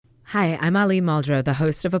Hi, I'm Ali Muldrow, the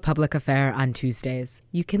host of A Public Affair on Tuesdays.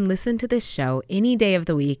 You can listen to this show any day of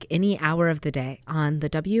the week, any hour of the day on the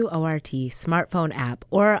WORT smartphone app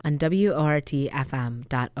or on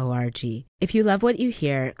WORTFM.org. If you love what you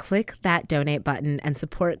hear, click that donate button and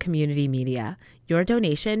support community media. Your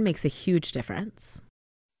donation makes a huge difference.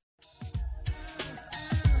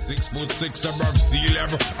 6'6" above sea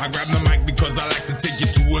level. I grab the mic because I like to take you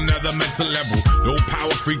to another mental level. Low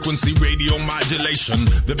power frequency radio modulation.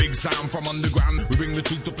 The big sound from underground. We bring the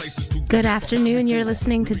truth to places. Good afternoon. You're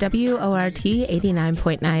listening to WORT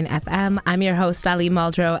 89.9 FM. I'm your host, Ali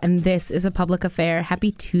Muldrow, and this is A Public Affair.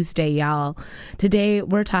 Happy Tuesday, y'all. Today,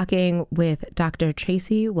 we're talking with Dr.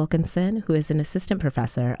 Tracy Wilkinson, who is an assistant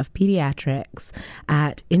professor of pediatrics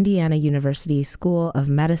at Indiana University School of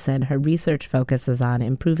Medicine. Her research focuses on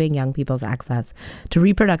improving young people's access to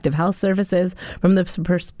reproductive health services from the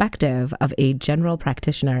perspective of a general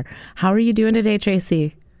practitioner. How are you doing today,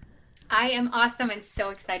 Tracy? I am awesome and so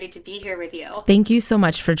excited to be here with you. Thank you so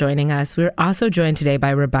much for joining us. We're also joined today by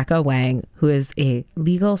Rebecca Wang, who is a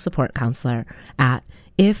legal support counselor at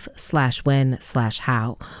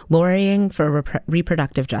if/when/how, lawyering for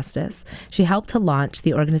reproductive justice. She helped to launch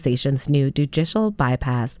the organization's new Judicial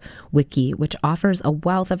Bypass Wiki, which offers a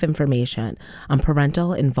wealth of information on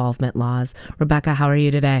parental involvement laws. Rebecca, how are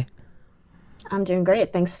you today? I'm doing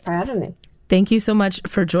great. Thanks for having me. Thank you so much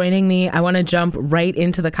for joining me. I want to jump right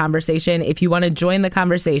into the conversation. If you want to join the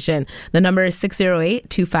conversation, the number is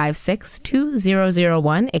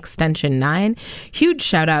 608-256-2001, extension 9. Huge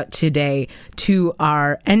shout out today to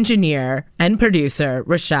our engineer and producer,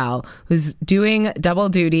 Rochelle, who's doing double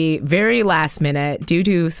duty very last minute due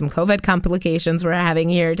to some COVID complications we're having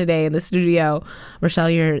here today in the studio. Rochelle,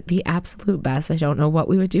 you're the absolute best. I don't know what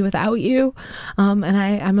we would do without you, and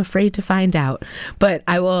I'm afraid to find out. But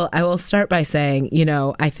I will start by saying,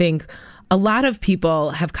 I think a lot of people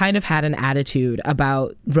have kind of had an attitude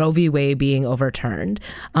about Roe v. Wade being overturned,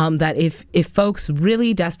 that if folks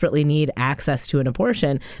really desperately need access to an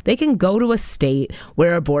abortion, they can go to a state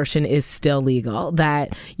where abortion is still legal,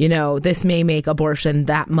 that, this may make abortion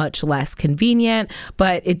that much less convenient,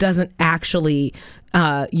 but it doesn't actually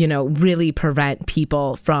really prevent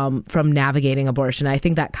people from navigating abortion. I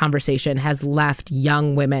think that conversation has left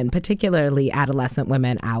young women, particularly adolescent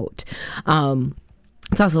women, out.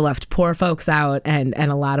 It's also left poor folks out and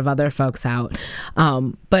a lot of other folks out.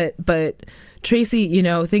 But Tracy,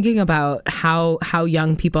 thinking about how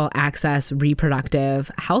young people access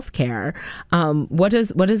reproductive health care, what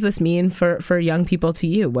does this mean for young people to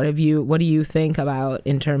you? What do you think about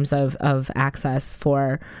in terms of access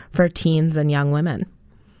for teens and young women?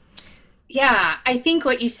 Yeah, I think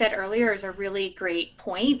what you said earlier is a really great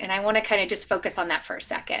point, and I want to kind of just focus on that for a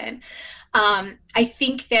second. I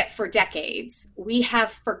think that for decades, we have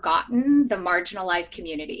forgotten the marginalized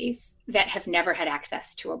communities that have never had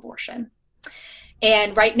access to abortion.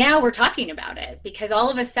 And right now we're talking about it because all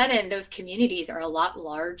of a sudden those communities are a lot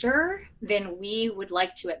larger than we would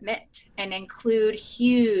like to admit and include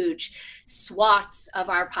huge swaths of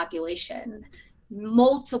our population,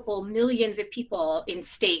 multiple millions of people in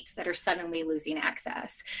states that are suddenly losing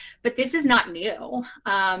access. But this is not new.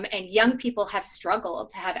 And young people have struggled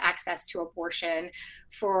to have access to abortion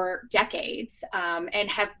for decades,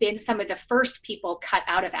 and have been some of the first people cut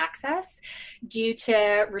out of access due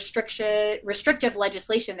to restrictive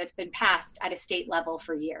legislation that's been passed at a state level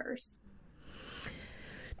for years.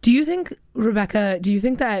 Do you think, Rebecca,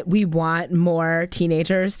 that we want more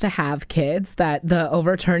teenagers to have kids, that the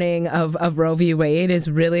overturning of Roe v. Wade is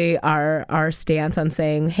really our stance on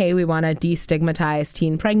saying, hey, we want to destigmatize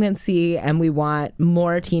teen pregnancy and we want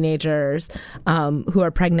more teenagers who are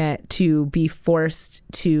pregnant to be forced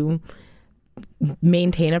to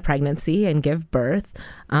maintain a pregnancy and give birth,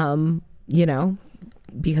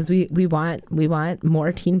 because we want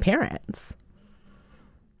more teen parents?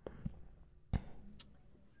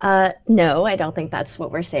 No, I don't think that's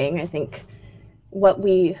what we're saying. I think what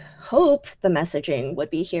we hope the messaging would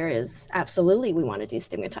be here is absolutely we want to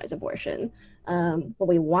destigmatize abortion. What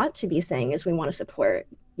we want to be saying is we want to support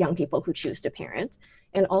young people who choose to parent,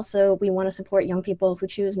 and also we want to support young people who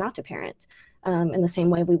choose not to parent, in the same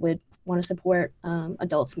way we would want to support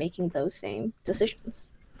adults making those same decisions.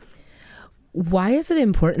 Why is it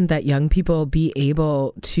important that young people be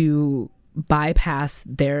able to bypass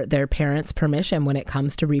their parents' permission when it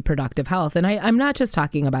comes to reproductive health? And I'm not just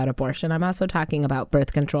talking about abortion. I'm also talking about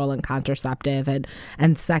birth control and contraceptive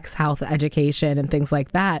and sex health education and things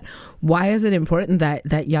like that. Why is it important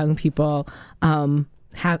that young people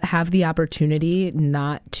have the opportunity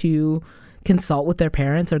not to consult with their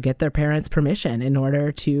parents or get their parents' permission in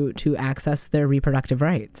order to access their reproductive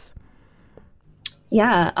rights?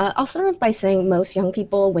 Yeah, I'll start off by saying most young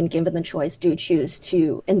people, when given the choice, do choose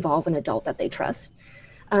to involve an adult that they trust.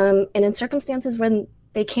 And in circumstances when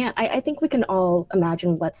they can't, I think we can all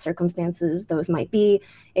imagine what circumstances those might be.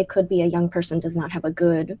 It could be a young person does not have a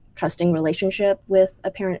good, trusting relationship with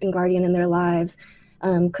a parent and guardian in their lives.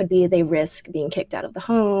 Could be they risk being kicked out of the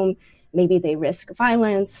home. Maybe they risk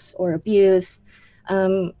violence or abuse.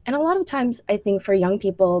 And a lot of times, I think for young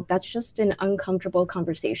people, that's just an uncomfortable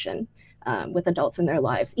conversation with adults in their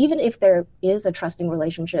lives. Even if there is a trusting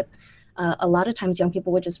relationship, a lot of times young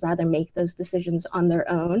people would just rather make those decisions on their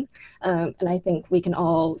own. And I think we can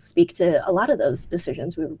all speak to a lot of those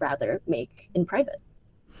decisions we would rather make in private.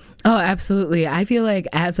 Oh, absolutely. I feel like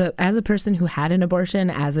as a person who had an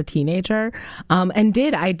abortion as a teenager,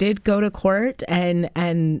 I did go to court and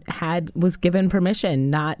was given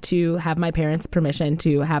permission not to have my parents' permission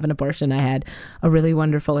to have an abortion. I had a really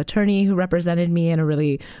wonderful attorney who represented me and a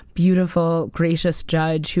really beautiful, gracious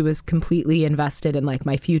judge who was completely invested in like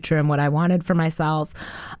my future and what I wanted for myself.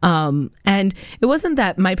 And it wasn't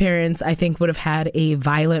that my parents, I think, would have had a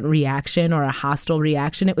violent reaction or a hostile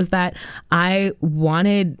reaction. It was that I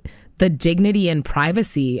wanted the dignity and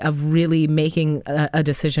privacy of really making a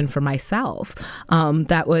decision for myself.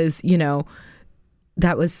 That was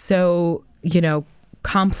so,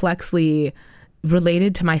 complexly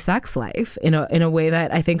related to my sex life in a way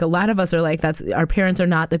that I think a lot of us are like, our parents are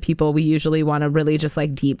not the people we usually want to really just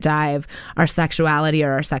like deep dive our sexuality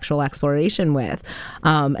or our sexual exploration with.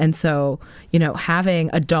 And so, having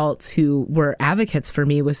adults who were advocates for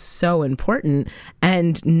me was so important,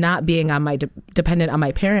 and not being dependent on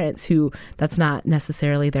my parents, who that's not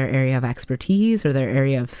necessarily their area of expertise or their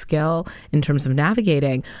area of skill in terms of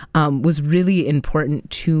navigating, was really important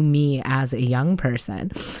to me as a young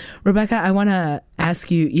person. Rebecca, I want to ask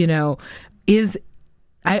you,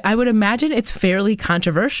 I would imagine it's fairly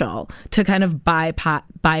controversial to kind of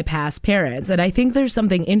bypass parents. And I think there's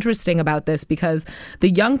something interesting about this because the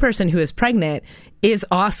young person who is pregnant is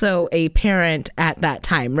also a parent at that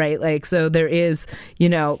time, right? Like, so there is,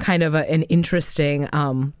 kind of an interesting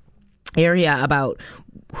area about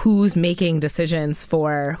who's making decisions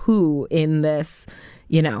for who in this,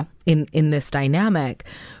 in this dynamic.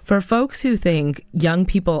 For folks who think young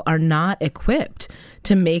people are not equipped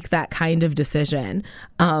to make that kind of decision,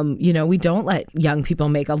 we don't let young people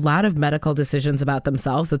make a lot of medical decisions about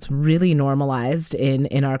themselves. That's really normalized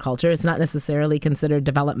in our culture. It's not necessarily considered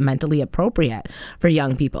developmentally appropriate for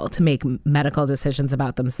young people to make medical decisions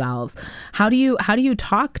about themselves. How do you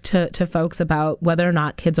talk to folks about whether or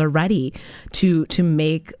not kids are ready to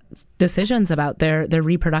make decisions about their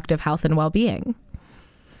reproductive health and well-being?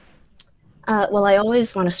 Well, I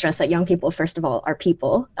always want to stress that young people, first of all, are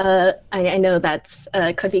people. I know that's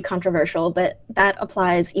could be controversial, but that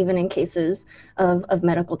applies even in cases of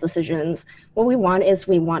medical decisions. What we want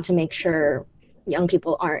to make sure young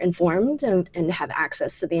people are informed and have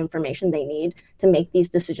access to the information they need to make these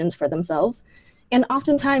decisions for themselves. And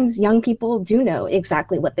oftentimes, young people do know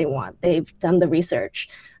exactly what they want. They've done the research.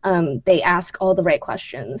 They ask all the right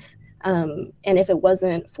questions. And if it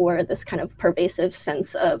wasn't for this kind of pervasive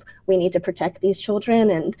sense of we need to protect these children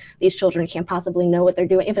and these children can't possibly know what they're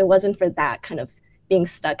doing, if it wasn't for that kind of being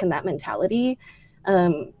stuck in that mentality,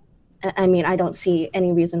 I don't see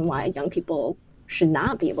any reason why young people should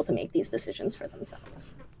not be able to make these decisions for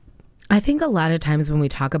themselves. I think a lot of times when we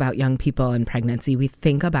talk about young people and pregnancy, we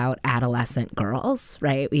think about adolescent girls,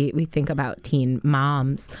 right? We think about teen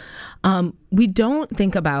moms. We don't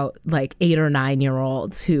think about like 8 or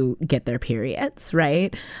 9-year-olds who get their periods,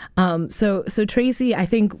 right? So Tracy, I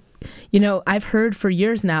think, I've heard for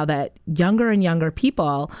years now that younger and younger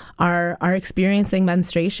people are experiencing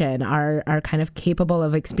menstruation, are kind of capable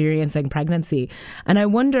of experiencing pregnancy. And I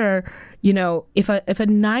wonder, if a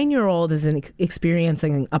 9-year-old is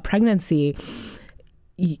experiencing a pregnancy,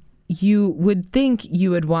 you would think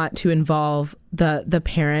you would want to involve the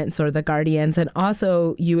parents or the guardians, and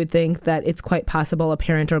also you would think that it's quite possible a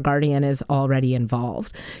parent or guardian is already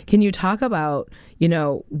involved. Can you talk about,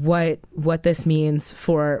 what this means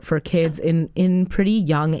for kids in pretty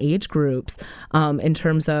young age groups, in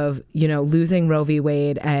terms of, losing Roe v.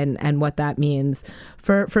 Wade and what that means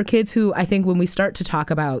for kids who, I think when we start to talk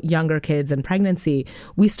about younger kids and pregnancy,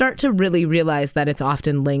 we start to really realize that it's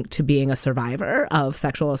often linked to being a survivor of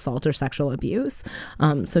sexual assault or sexual abuse.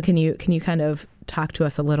 So can you kind of talk to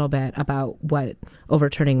us a little bit about what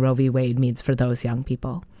overturning Roe v. Wade means for those young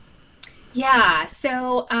people? Yeah.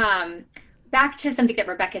 So back to something that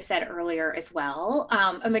Rebecca said earlier as well,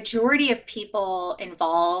 a majority of people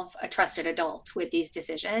involve a trusted adult with these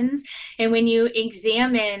decisions. And when you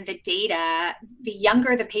examine the data, the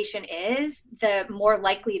younger the patient is, the more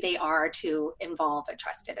likely they are to involve a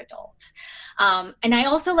trusted adult. And I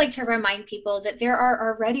also like to remind people that there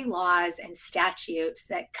are already laws and statutes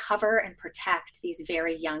that cover and protect these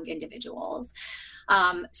very young individuals.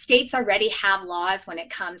 States already have laws when it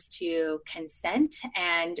comes to consent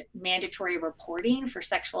and mandatory reporting for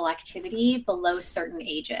sexual activity below certain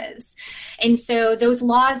ages. And so those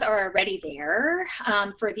laws are already there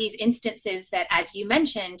for these instances that, as you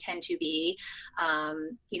mentioned, tend to be,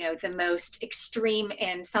 the most extreme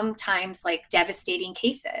and sometimes like devastating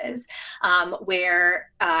cases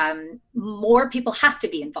where more people have to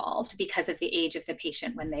be involved because of the age of the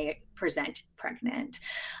patient when they present pregnant.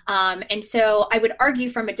 And so I would argue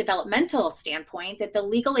from a developmental standpoint that the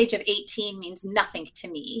legal age of 18 means nothing to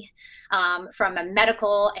me from a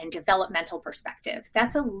medical and developmental perspective.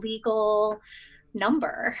 That's a legal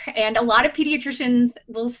number. And a lot of pediatricians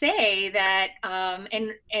will say that,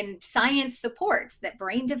 and science supports that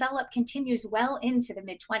brain development continues well into the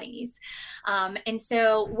mid-20s. And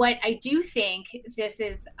so what I do think this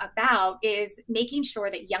is about is making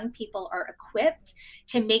sure that young people are equipped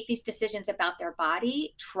to make these decisions about their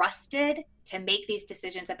body, trusted to make these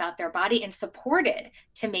decisions about their body, and supported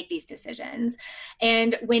to make these decisions.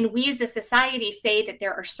 And when we as a society say that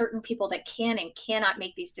there are certain people that can and cannot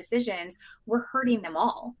make these decisions, we're hurting them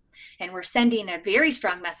all. And we're sending a very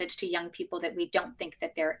strong message to young people that we don't think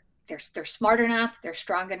that they're smart enough, they're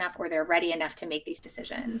strong enough, or they're ready enough to make these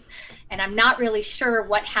decisions. And I'm not really sure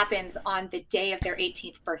what happens on the day of their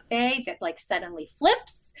 18th birthday that like suddenly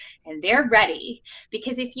flips and they're ready.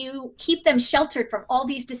 Because if you keep them sheltered from all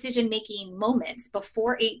these decision-making moments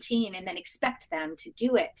before 18 and then expect them to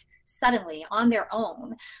do it suddenly on their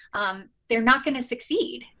own, they're not going to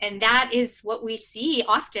succeed. And that is what we see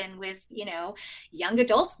often with, young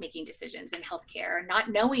adults making decisions in healthcare,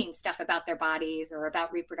 not knowing stuff about their bodies or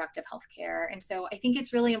about reproductive healthcare. And so I think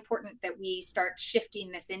it's really important that we start shifting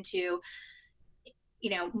this into,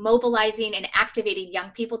 mobilizing and activating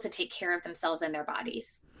young people to take care of themselves and their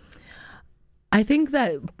bodies. I think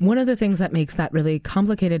that one of the things that makes that really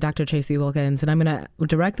complicated, Dr. Tracy Wilkins, and I'm going to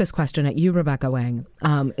direct this question at you, Rebecca Wang,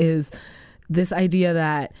 is this idea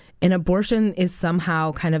that an abortion is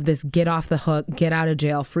somehow kind of this get off the hook, get out of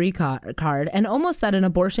jail free card, and almost that an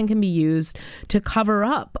abortion can be used to cover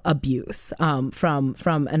up abuse from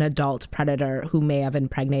an adult predator who may have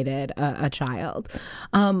impregnated a child.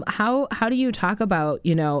 How do you talk about,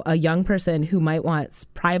 a young person who might want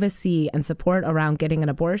privacy and support around getting an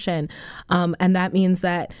abortion, and that means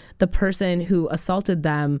that the person who assaulted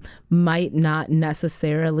them might not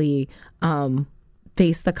necessarily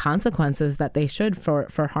face the consequences that they should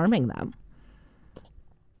for harming them?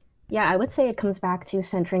 Yeah, I would say it comes back to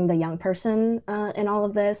centering the young person in all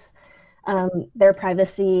of this. Their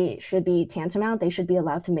privacy should be tantamount. They should be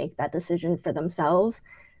allowed to make that decision for themselves.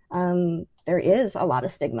 There is a lot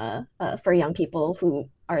of stigma for young people who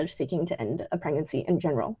are seeking to end a pregnancy in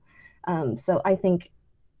general. So I think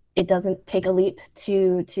it doesn't take a leap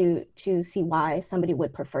to see why somebody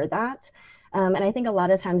would prefer that. And I think a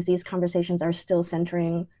lot of times these conversations are still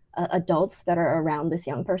centering adults that are around this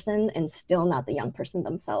young person and still not the young person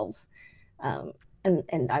themselves.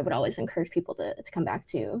 And I would always encourage people to come back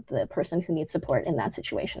to the person who needs support in that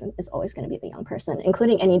situation is always going to be the young person,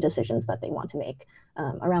 including any decisions that they want to make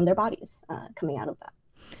around their bodies coming out of that.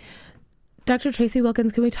 Dr. Tracy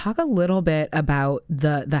Wilkins, can we talk a little bit about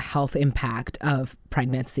the health impact of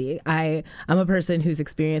pregnancy? I'm a person who's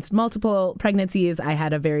experienced multiple pregnancies. I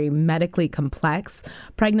had a very medically complex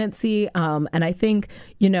pregnancy. And I think,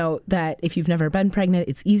 that if you've never been pregnant,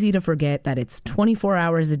 it's easy to forget that it's 24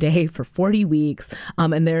 hours a day for 40 weeks.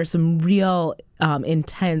 And there are some real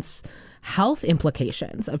intense health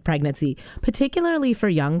implications of pregnancy, particularly for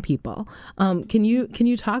young people. Can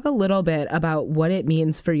you talk a little bit about what it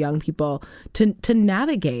means for young people to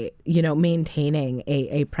navigate, maintaining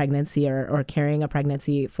a pregnancy or carrying a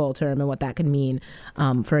pregnancy full term, and what that can mean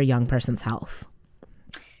for a young person's health?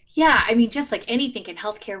 Yeah, I mean, just like anything in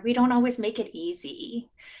healthcare, we don't always make it easy.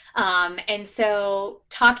 And so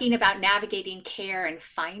talking about navigating care and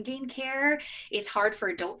finding care is hard for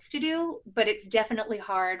adults to do, but it's definitely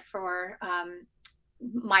hard for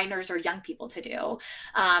minors or young people to do,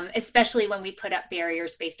 especially when we put up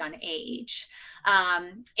barriers based on age.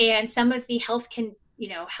 And some of the health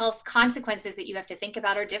health consequences that you have to think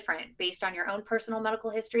about are different based on your own personal medical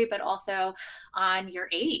history, but also on your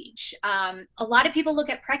age. A lot of people look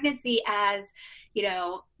at pregnancy as,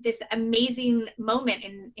 this amazing moment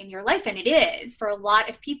in your life, and it is for a lot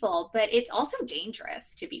of people, but it's also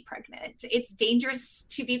dangerous to be pregnant. It's dangerous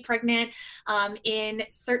to be pregnant in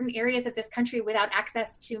certain areas of this country without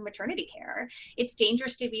access to maternity care. It's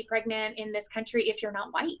dangerous to be pregnant in this country if you're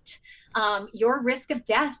not white. Your risk of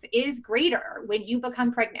death is greater when you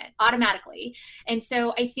become pregnant automatically. And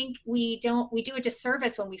so I think we do a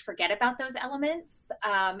disservice when we forget about those elements.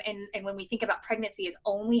 And when we think about pregnancy as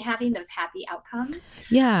only having those happy outcomes.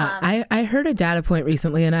 Yeah. I heard a data point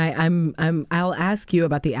recently, and I'll ask you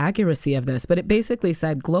about the accuracy of this, but it basically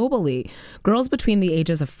said globally, girls between the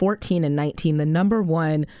ages of 14 and 19, the number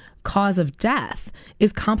one cause of death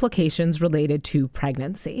is complications related to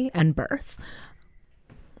pregnancy and birth.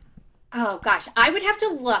 Oh gosh, I would have to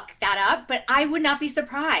look that up, but I would not be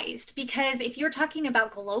surprised, because if you're talking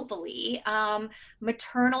about globally,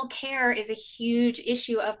 maternal care is a huge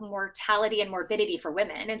issue of mortality and morbidity for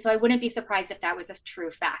women. And so I wouldn't be surprised if that was a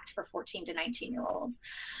true fact for 14 to 19-year-olds.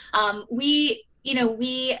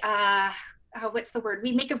 What's the word?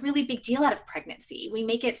 We make a really big deal out of pregnancy. We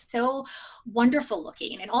make it so wonderful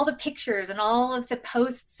looking, and all the pictures and all of the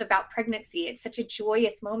posts about pregnancy. It's such a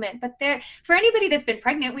joyous moment. But for anybody that's been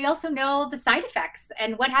pregnant, we also know the side effects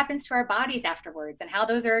and what happens to our bodies afterwards, and how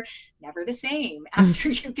those are never the same after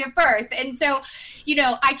you give birth. And so,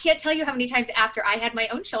 I can't tell you how many times after I had my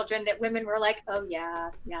own children that women were like, oh yeah,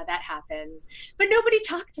 that happens. But nobody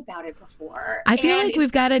talked about it before. I feel like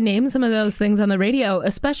we've got to name some of those things on the radio,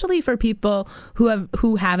 especially for people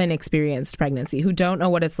who haven't experienced pregnancy, who don't know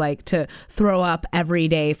what it's like to throw up every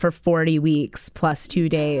day for 40 weeks plus 2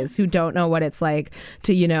 days, who don't know what it's like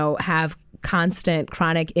to, have constant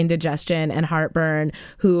chronic indigestion and heartburn,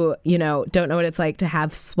 who, don't know what it's like to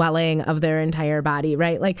have swelling of their entire body,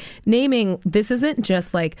 right? Like, naming this isn't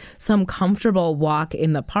just like some comfortable walk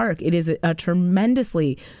in the park. It is a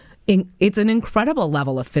tremendously it's an incredible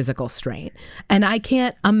level of physical strain. And I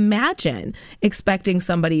can't imagine expecting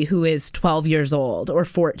somebody who is 12 years old or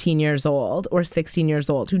 14 years old or 16 years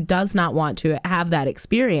old who does not want to have that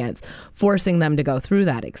experience, forcing them to go through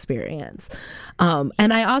that experience.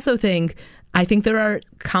 And I also think there are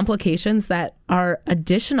complications that are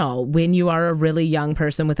additional when you are a really young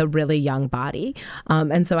person with a really young body.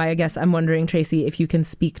 And so I guess I'm wondering, Tracy, if you can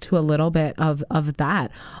speak to a little bit of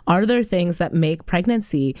that. Are there things that make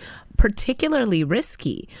pregnancy particularly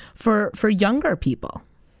risky for younger people?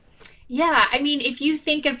 Yeah. I mean, if you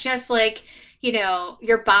think of just like,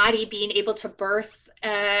 your body being able to birth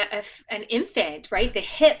an infant, right? The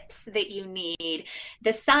hips that you need,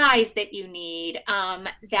 the size that you need,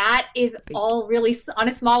 that is all really on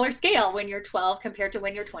a smaller scale when you're 12 compared to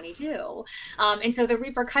when you're 22. And so the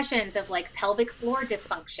repercussions of like pelvic floor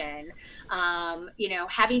dysfunction,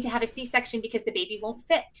 having to have a C-section because the baby won't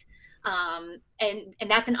fit. And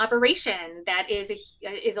that's an operation that is a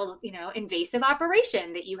invasive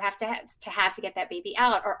operation that you have to get that baby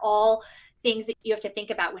out, are all things that you have to think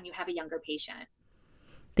about when you have a younger patient.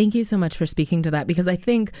 Thank you so much for speaking to that, because I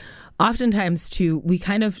think oftentimes too, we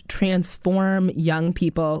kind of transform young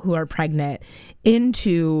people who are pregnant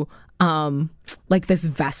into like this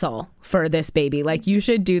vessel for this baby. Like, you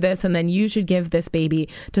should do this, and then you should give this baby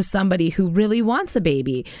to somebody who really wants a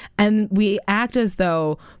baby. And we act as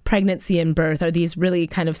though pregnancy and birth are these really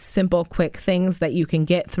kind of simple, quick things that you can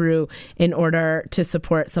get through in order to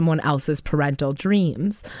support someone else's parental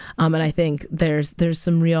dreams. And I think there's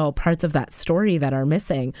some real parts of that story that are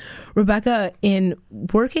missing. Rebecca, in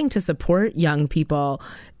working to support young people,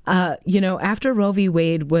 after Roe v.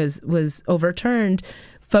 Wade was overturned,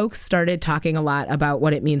 folks started talking a lot about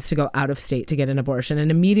what it means to go out of state to get an abortion. And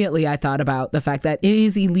immediately I thought about the fact that it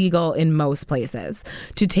is illegal in most places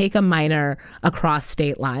to take a minor across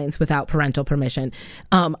state lines without parental permission.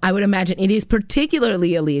 I would imagine it is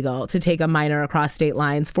particularly illegal to take a minor across state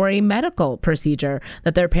lines for a medical procedure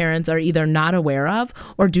that their parents are either not aware of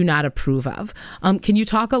or do not approve of. Can you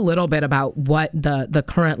talk a little bit about what the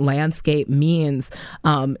current landscape means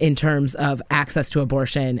in terms of access to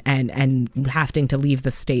abortion and having to leave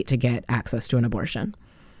the state to get access to an abortion?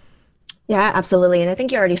 Yeah, absolutely. And I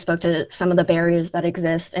think you already spoke to some of the barriers that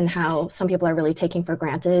exist and how some people are really taking for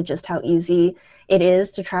granted just how easy it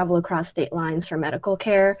is to travel across state lines for medical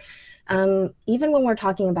care. Even when we're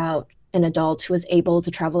talking about an adult who is able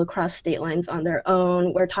to travel across state lines on their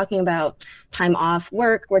own, we're talking about time off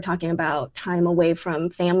work, we're talking about time away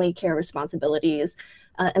from family care responsibilities.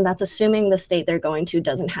 And that's assuming the state they're going to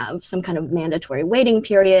doesn't have some kind of mandatory waiting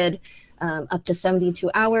period. up to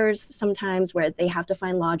 72 hours sometimes, where they have to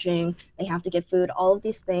find lodging, they have to get food. All of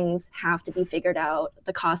these things have to be figured out,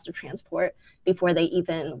 the cost of transport, before they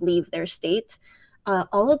even leave their state.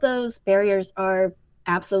 All of those barriers are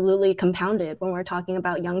absolutely compounded when we're talking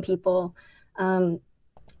about young people.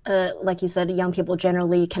 Like you said, young people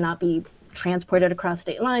generally cannot be transported across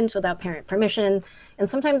state lines without parent permission. And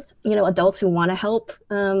sometimes, adults who want to help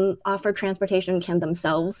offer transportation can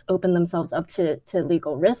themselves open themselves up to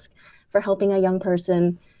legal risk for helping a young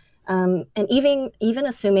person. And even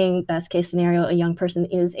assuming best case scenario, a young person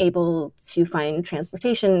is able to find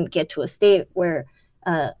transportation, get to a state where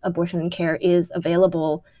abortion care is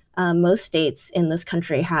available, most states in this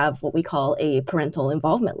country have what we call a parental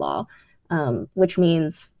involvement law, which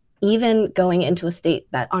means even going into a state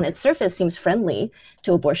that on its surface seems friendly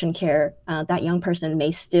to abortion care, that young person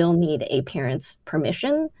may still need a parent's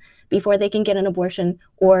permission before they can get an abortion,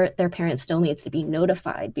 or their parent still needs to be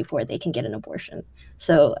notified before they can get an abortion.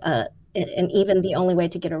 So, and even the only way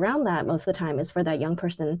to get around that most of the time is for that young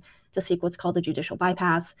person to seek what's called a judicial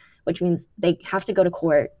bypass, which means they have to go to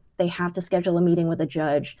court, they have to schedule a meeting with a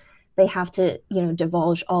judge, they have to,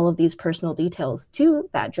 divulge all of these personal details to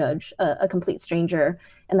that judge, a complete stranger,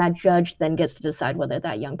 and that judge then gets to decide whether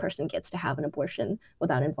that young person gets to have an abortion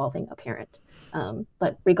without involving a parent.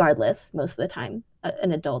 But regardless, most of the time,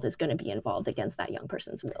 an adult is going to be involved against that young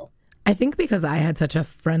person's will. I think because I had such a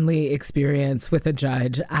friendly experience with a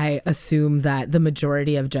judge, I assume that the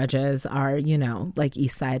majority of judges are, like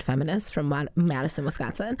East Side feminists from Madison,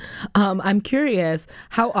 Wisconsin. I'm curious,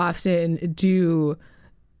 how often do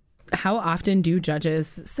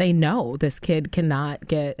judges say, no, this kid cannot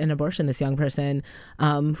get an abortion, this young person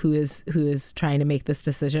who is trying to make this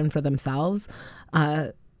decision for themselves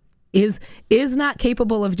is not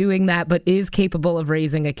capable of doing that, but is capable of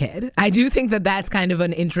raising a kid? I do think that that's kind of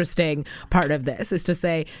an interesting part of this, is to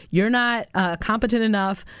say you're not competent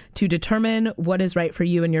enough to determine what is right for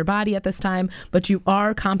you and your body at this time, but you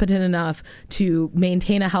are competent enough to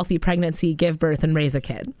maintain a healthy pregnancy, give birth, and raise a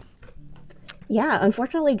kid. Yeah,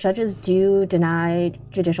 unfortunately, judges do deny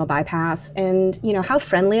judicial bypass. And, how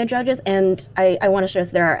friendly a judge is, and I want to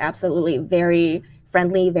stress there are absolutely very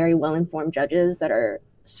friendly, very well-informed judges that are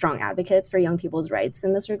strong advocates for young people's rights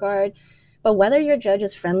in this regard. But whether your judge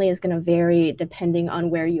is friendly is going to vary depending on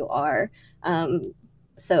where you are.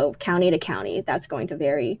 So county to county, that's going to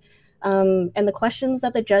vary. And the questions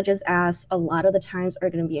that the judges ask a lot of the times are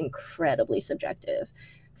going to be incredibly subjective.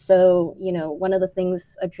 So, one of the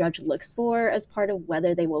things a judge looks for as part of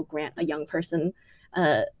whether they will grant a young person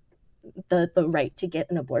the right to get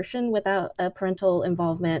an abortion without a parental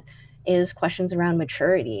involvement is questions around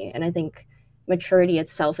maturity. And I think maturity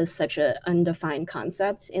itself is such an undefined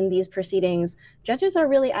concept in these proceedings. Judges are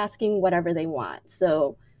really asking whatever they want.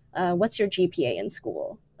 So what's your GPA in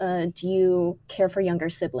school? Do you care for younger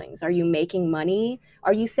siblings? Are you making money?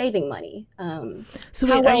 Are you saving money? So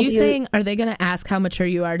wait, are you saying, are they going to ask how mature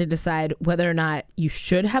you are to decide whether or not you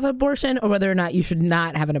should have an abortion or whether or not you should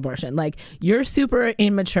not have an abortion? Like, you're super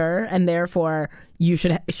immature and therefore you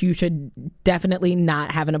should definitely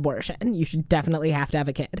not have an abortion. You should definitely have to have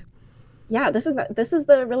a kid. Yeah, this is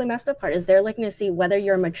the really messed up part, is they're looking to see whether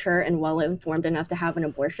you're mature and well-informed enough to have an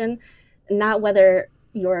abortion, not whether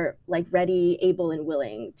you're ready, able, and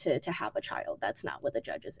willing to have a child. That's not what the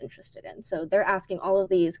judge is interested in. So they're asking all of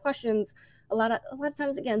these questions. A lot of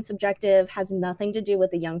times, again, subjective, has nothing to do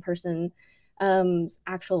with the young person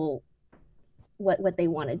actual what they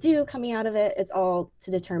want to do coming out of it. It's all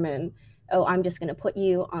to determine, oh, I'm just going to put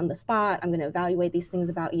you on the spot. I'm going to evaluate these things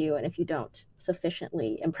about you, and if you don't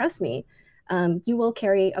sufficiently impress me, you will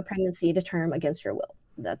carry a pregnancy to term against your will.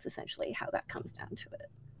 That's essentially how that comes down to it.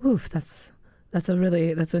 Oof, that's a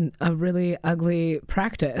really ugly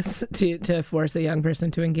practice to force a young person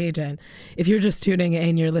to engage in. If you're just tuning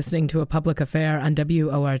in, you're listening to A Public Affair on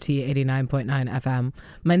WORT 89.9 FM.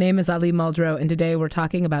 My name is Ali Muldrow, and today we're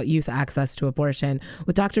talking about youth access to abortion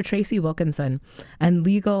with Dr. Tracy Wilkinson and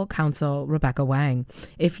legal counsel Rebecca Wang.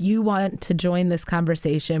 If you want to join this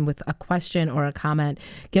conversation with a question or a comment,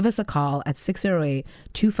 give us a call at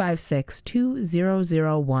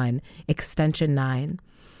 608-256-2001, extension 9.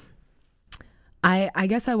 I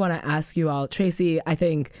guess I want to ask you all, Tracy, I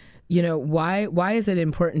think, why is it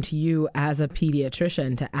important to you as a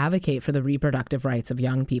pediatrician to advocate for the reproductive rights of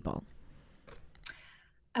young people?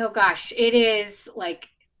 Oh, gosh, it is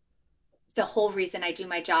the whole reason I do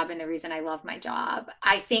my job and the reason I love my job.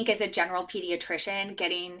 I think as a general pediatrician,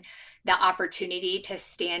 getting the opportunity to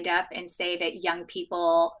stand up and say that young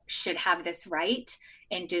people should have this right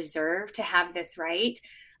and deserve to have this right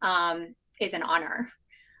is an honor.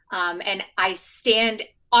 And I stand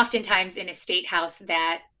oftentimes in a state house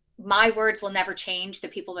that my words will never change the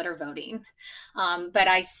people that are voting. But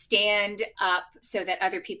I stand up so that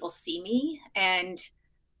other people see me. And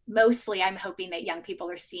mostly I'm hoping that young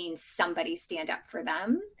people are seeing somebody stand up for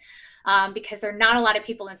them, because there are not a lot of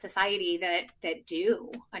people in society that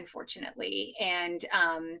do, unfortunately. And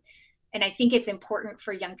I think it's important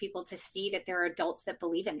for young people to see that there are adults that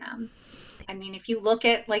believe in them. I mean, if you look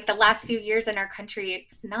at like the last few years in our country,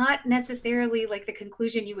 it's not necessarily like the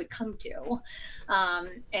conclusion you would come to.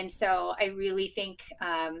 And so I really think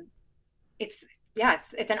it's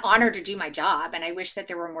an honor to do my job. And I wish that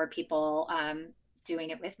there were more people doing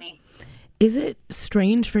it with me. Is it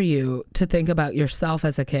strange for you to think about yourself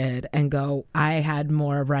as a kid and go, I had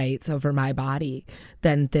more rights over my body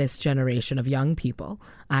than this generation of young people?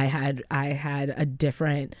 I had a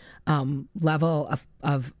different level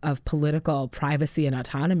of political privacy and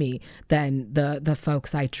autonomy than the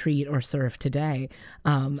folks I treat or serve today.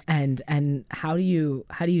 And how do you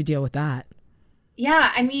deal with that?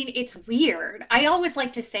 Yeah, I mean, it's weird. I always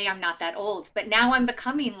like to say I'm not that old, but now I'm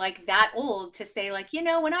becoming like that old to say like,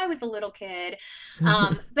 when I was a little kid.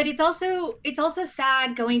 But it's also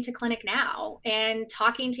sad going to clinic now and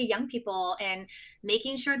talking to young people and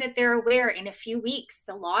making sure that they're aware in a few weeks,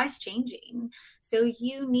 the law is changing. So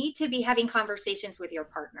you need to be having conversations with your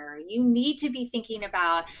partner. You need to be thinking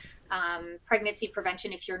about pregnancy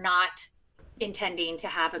prevention if you're not intending to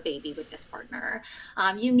have a baby with this partner.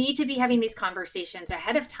 You need to be having these conversations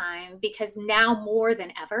ahead of time, because now more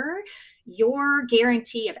than ever, your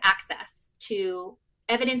guarantee of access to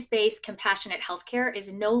evidence-based, compassionate healthcare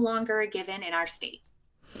is no longer a given in our state.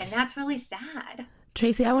 And that's really sad.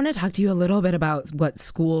 Tracy, I want to talk to you a little bit about what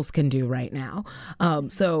schools can do right now.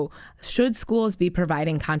 So should schools be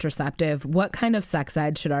providing contraceptive? What kind of sex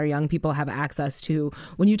ed should our young people have access to?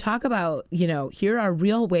 When you talk about, here are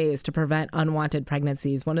real ways to prevent unwanted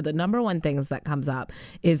pregnancies, one of the number one things that comes up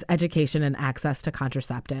is education and access to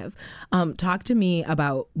contraceptive. Talk to me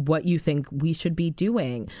about what you think we should be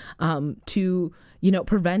doing to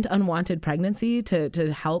prevent unwanted pregnancy,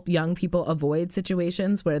 to help young people avoid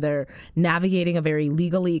situations where they're navigating a very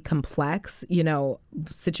legally complex,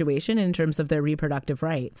 situation in terms of their reproductive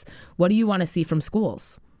rights. What do you want to see from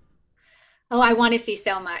schools? Oh, I want to see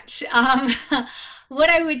so much. What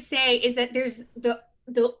I would say is that there's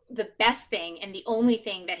the best thing and the only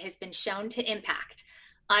thing that has been shown to impact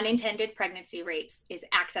unintended pregnancy rates is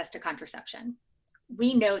access to contraception.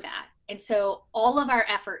 We know that. And so all of our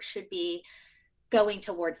efforts should be going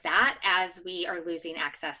towards that as we are losing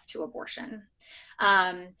access to abortion.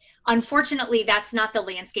 Unfortunately, that's not the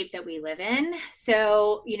landscape that we live in.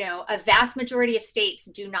 So, a vast majority of states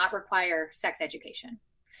do not require sex education.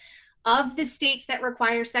 Of the states that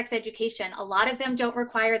require sex education, a lot of them don't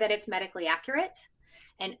require that it's medically accurate.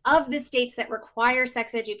 And of the states that require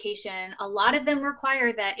sex education, a lot of them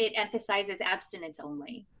require that it emphasizes abstinence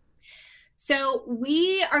only. So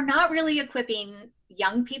we are not really equipping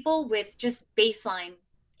young people with just baseline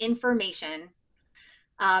information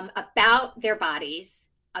about their bodies,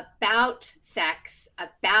 about sex,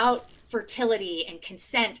 about fertility and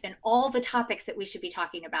consent and all the topics that we should be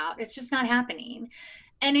talking about. It's just not happening.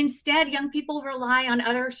 And instead, young people rely on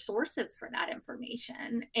other sources for that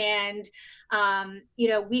information. And,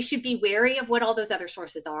 we should be wary of what all those other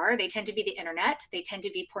sources are. They tend to be the internet, they tend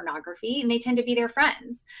to be pornography, and they tend to be their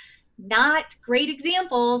friends. Not great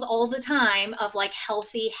examples all the time of like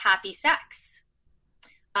healthy, happy sex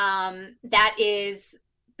that is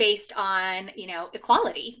based on,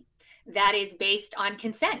 equality, that is based on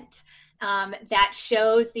consent, that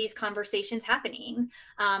shows these conversations happening.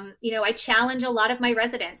 I challenge a lot of my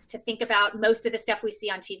residents to think about most of the stuff we see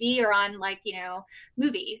on TV or on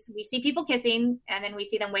movies. We see people kissing and then we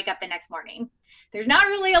see them wake up the next morning. There's not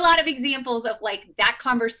really a lot of examples of like that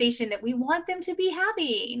conversation that we want them to be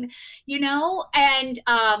having, and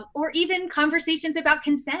or even conversations about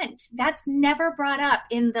consent. That's never brought up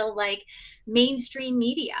in the mainstream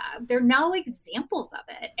media. There are no examples of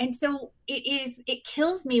it. And so it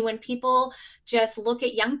kills me when people just look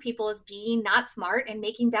at young people as being not smart and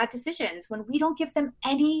making bad decisions when we don't give them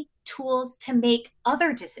any tools to make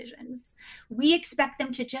other decisions. We expect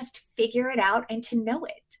them to just figure it out and to know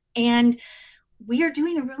it. And we are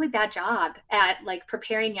doing a really bad job at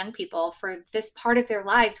preparing young people for this part of their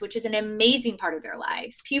lives, which is an amazing part of their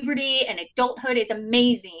lives. Puberty and adulthood is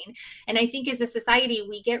amazing. And I think as a society,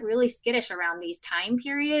 we get really skittish around these time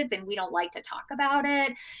periods and we don't like to talk about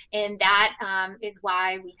it. And that is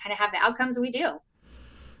why we kind of have the outcomes we do.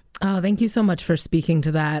 Oh, thank you so much for speaking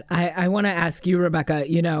to that. I want to ask you, Rebecca,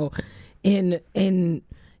 in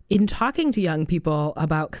talking to young people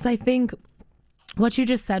about, because I think what you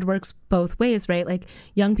just said works both ways, right? Like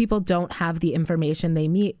young people don't have the information they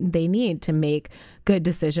need to make good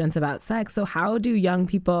decisions about sex. So how do young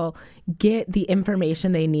people get the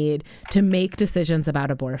information they need to make decisions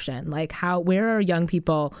about abortion? Like where are young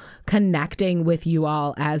people connecting with you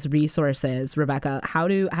all as resources, Rebecca? How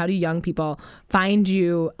do young people find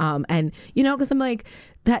you? And because I'm like,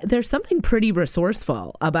 that there's something pretty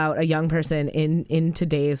resourceful about a young person in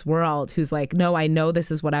today's world who's like, no, I know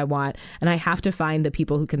this is what I want, and I have to find the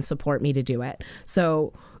people who can support me to do it.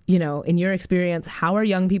 So, in your experience, how are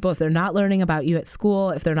young people, if they're not learning about you at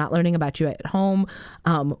school, if they're not learning about you at home,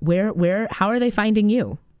 how are they finding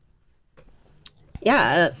you?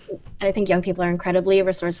 Yeah, I think young people are incredibly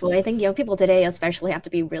resourceful. I think young people today especially have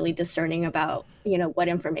to be really discerning about, what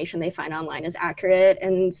information they find online is accurate.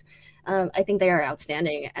 And I think they are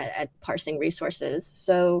outstanding at parsing resources.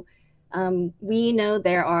 So we know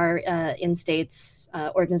there are in states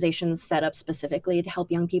organizations set up specifically to help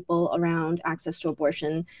young people around access to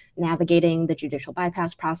abortion, navigating the judicial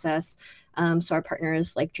bypass process. So our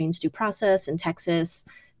partners like Jane's Due Process in Texas,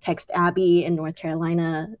 Text Abby in North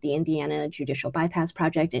Carolina, the Indiana Judicial Bypass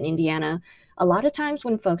Project in Indiana. A lot of times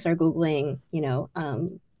when folks are Googling,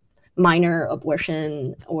 minor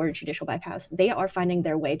abortion or judicial bypass, they are finding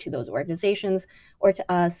their way to those organizations or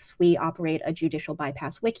to us. We operate a judicial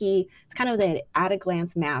bypass wiki. It's kind of the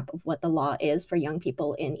at-a-glance map of what the law is for young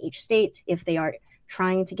people in each state. If they are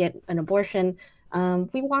trying to get an abortion,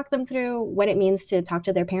 we walk them through what it means to talk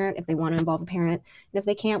to their parent if they want to involve a parent. And if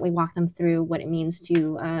they can't, we walk them through what it means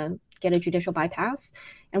to get a judicial bypass.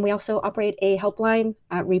 And we also operate a helpline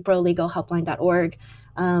at reprolegalhelpline.org.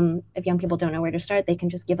 If young people don't know where to start, they can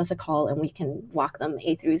just give us a call and we can walk them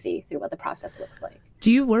A through Z through what the process looks like.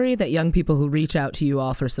 Do you worry that young people who reach out to you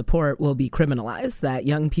all for support will be criminalized, that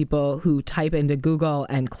young people who type into Google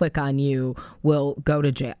and click on you will go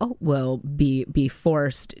to jail, will be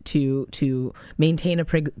forced to maintain a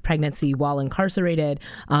pregnancy while incarcerated,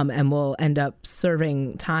 and will end up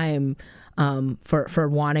serving time for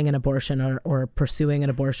wanting an abortion or pursuing an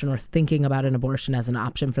abortion or thinking about an abortion as an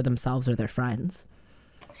option for themselves or their friends?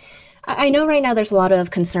 I know right now there's a lot of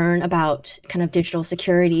concern about kind of digital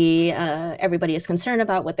security. Everybody is concerned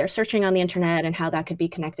about what they're searching on the internet and how that could be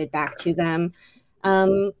connected back to them.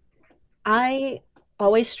 I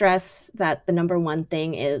always stress that the number one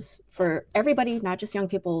thing is for everybody, not just young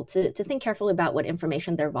people, to think carefully about what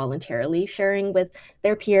information they're voluntarily sharing with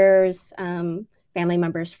their peers, family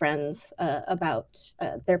members, friends, about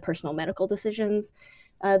their personal medical decisions.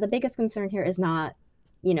 The biggest concern here is not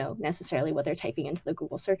necessarily what they're typing into the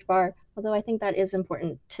Google search bar, although I think that is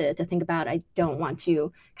important to think about. I don't want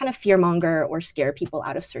to kind of fearmonger or scare people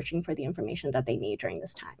out of searching for the information that they need during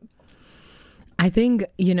this time. I think,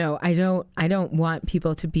 I don't want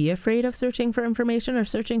people to be afraid of searching for information or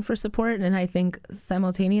searching for support. And I think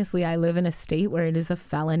simultaneously, I live in a state where it is a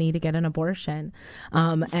felony to get an abortion.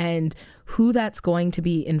 And who that's going to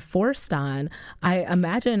be enforced on, I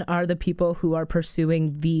imagine, are the people who are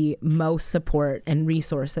pursuing the most support and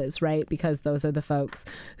resources, right? Because those are the folks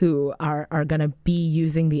who are going to be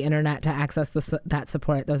using the internet to access that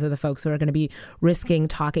support. Those are the folks who are going to be risking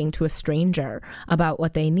talking to a stranger about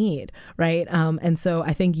what they need, right? And so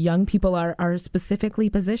I think young people are specifically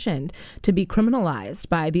positioned to be criminalized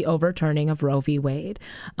by the overturning of Roe v. Wade.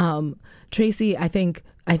 Tracy, I think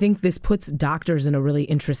this puts doctors in a really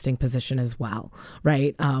interesting position as well,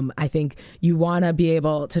 right? I think you want to be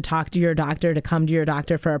able to talk to your doctor, to come to your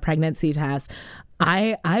doctor for a pregnancy test.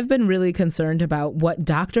 I've been really concerned about what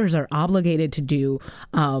doctors are obligated to do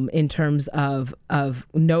in terms of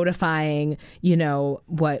notifying,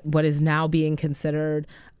 what is now being considered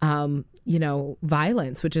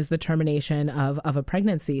violence, which is the termination of a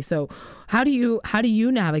pregnancy. So how do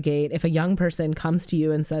you navigate if a young person comes to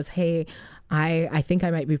you and says, hey, I think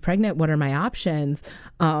I might be pregnant. What are my options?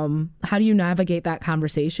 How do you navigate that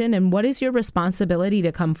conversation? And what is your responsibility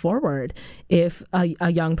to come forward if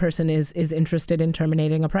a young person is interested in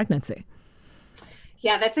terminating a pregnancy?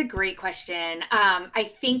 Yeah, that's a great question.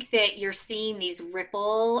 I think that you're seeing these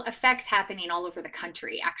ripple effects happening all over the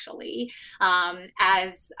country, actually,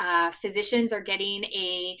 as physicians are getting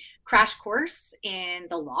a crash course in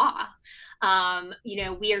the law.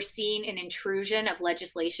 We are seeing an intrusion of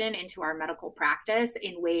legislation into our medical practice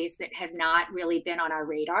in ways that have not really been on our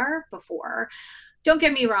radar before. Don't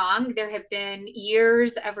get me wrong, there have been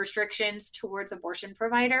years of restrictions towards abortion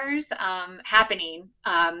providers happening.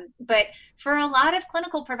 But for a lot of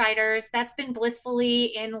clinical providers, that's been blissfully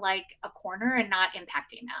in like a corner and not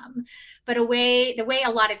impacting them. But the way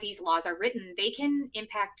a lot of these laws are written, they can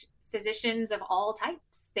impact physicians of all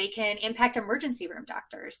types. They can impact emergency room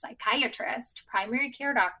doctors, psychiatrists, primary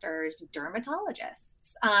care doctors,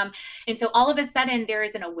 dermatologists. And so all of a sudden there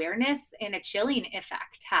is an awareness and a chilling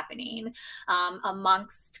effect happening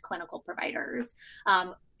amongst clinical providers.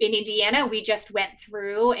 In Indiana, we just went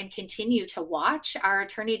through and continue to watch our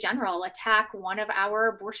Attorney General attack one of our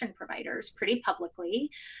abortion providers pretty publicly,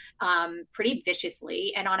 pretty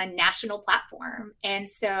viciously, and on a national platform. And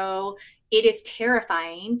so it is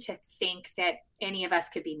terrifying to think that any of us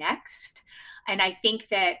could be next. And I think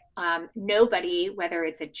that nobody, whether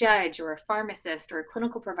it's a judge or a pharmacist or a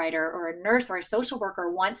clinical provider or a nurse or a social worker,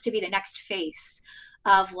 wants to be the next face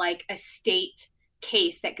of like a state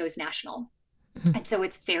case that goes national. And so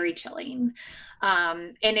it's very chilling.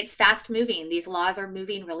 And it's fast moving. These laws are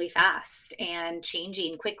moving really fast and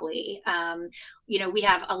changing quickly. We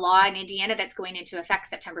have a law in Indiana that's going into effect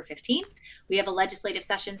September 15th. We have a legislative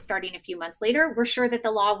session starting a few months later. We're sure that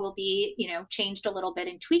the law will be, changed a little bit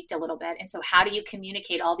and tweaked a little bit. And so how do you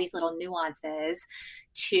communicate all these little nuances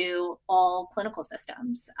to all clinical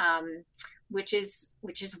systems? Which is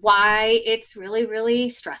why it's really, really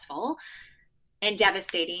stressful and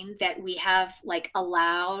devastating that we have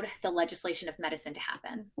allowed the legislation of medicine to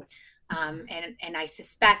happen. And I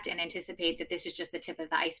suspect and anticipate that this is just the tip of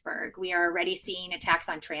the iceberg. We are already seeing attacks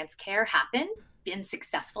on trans care happen, been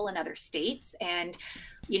successful in other states. And,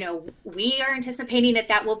 we are anticipating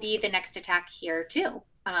that will be the next attack here too.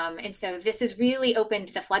 And so this has really opened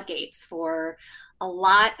the floodgates for a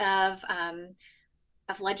lot of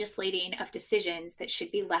legislating of decisions that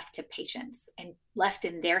should be left to patients and left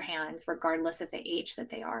in their hands, regardless of the age that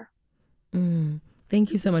they are.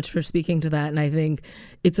 Thank you so much for speaking to that. And I think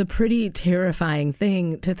it's a pretty terrifying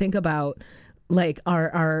thing to think about, I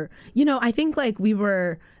think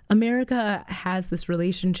America has this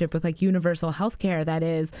relationship with universal healthcare that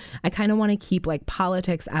is, I kind of want to keep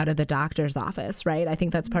politics out of the doctor's office, right? I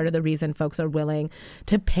think that's part of the reason folks are willing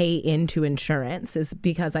to pay into insurance, is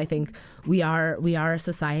because I think we are a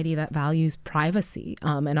society that values privacy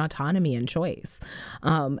and autonomy and choice.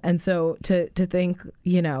 And so to think,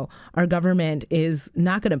 our government is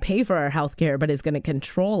not going to pay for our healthcare, but is going to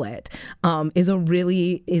control it, is a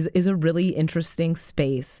really interesting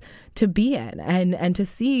space to be in, and to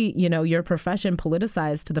see, your profession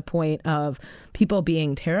politicized to the point of people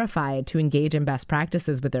being terrified to engage in best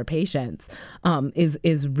practices with their patients,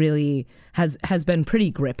 is really has been pretty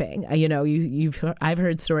gripping. I've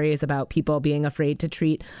heard stories about people being afraid to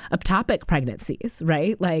treat ectopic pregnancies,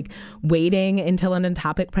 right? Waiting until an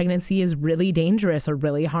ectopic pregnancy is really dangerous or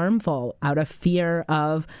really harmful out of fear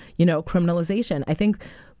of, criminalization. I think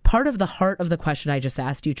part of the heart of the question I just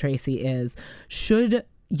asked you, Tracy, is should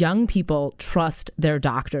young people trust their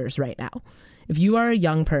doctors right now? If you are a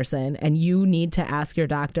young person and you need to ask your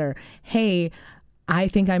doctor, hey, I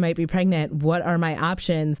think I might be pregnant, what are my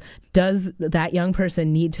options? Does that young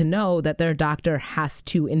person need to know that their doctor has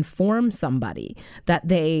to inform somebody that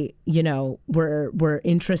they, were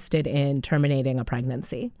interested in terminating a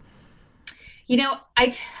pregnancy?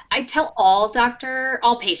 I tell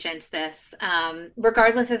all patients this,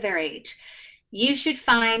 regardless of their age. You should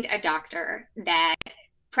find a doctor that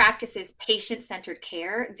practices patient-centered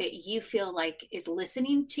care that you feel like is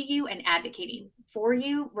listening to you and advocating for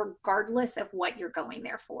you, regardless of what you're going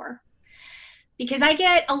there for. Because I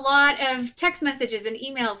get a lot of text messages and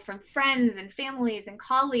emails from friends and families and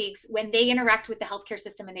colleagues when they interact with the healthcare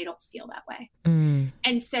system and they don't feel that way.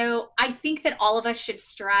 And so I think that all of us should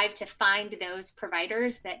strive to find those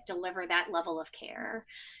providers that deliver that level of care.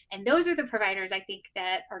 And those are the providers I think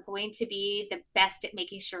that are going to be the best at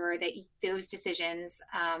making sure that those decisions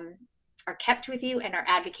are kept with you and are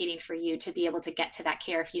advocating for you to be able to get to that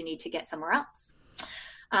care if you need to get somewhere else.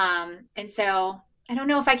 And so I don't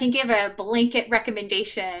know if I can give a blanket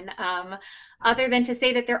recommendation other than to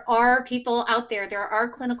say that there are people out there, there are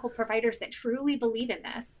clinical providers that truly believe in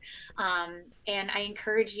this. And I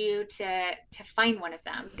encourage you to find one of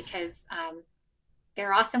them because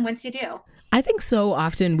they're awesome once you do. I think so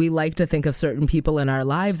often we like to think of certain people in our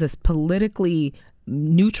lives as politically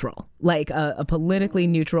neutral, like a politically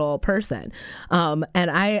neutral person. And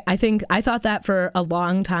I think I thought that for a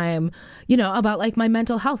long time, about my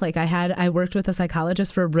mental health. I worked with a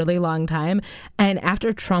psychologist for a really long time. And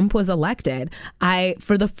after Trump was elected,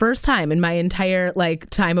 for the first time in my entire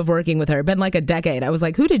time of working with her, been a decade, I was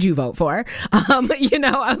like, who did you vote for? I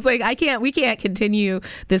was like, we can't continue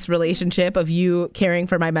this relationship of you caring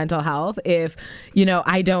for my mental health if,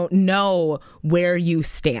 I don't know where you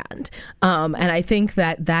stand. And I think think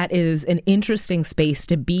that that is an interesting space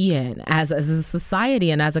to be in as a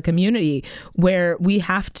society and as a community, where we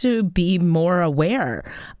have to be more aware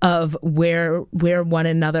of where one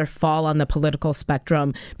another fall on the political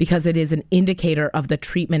spectrum, because it is an indicator of the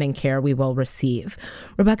treatment and care we will receive.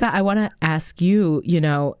 Rebecca, I want to ask you,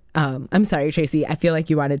 I'm sorry, Tracy, I feel like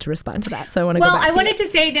you wanted to respond to that. So I want to go back to you. Well, I wanted to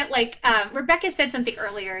say that Rebecca said something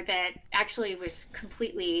earlier that actually was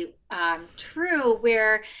completely true,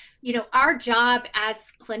 where, our job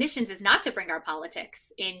as clinicians is not to bring our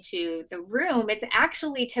politics into the room. It's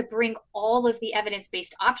actually to bring all of the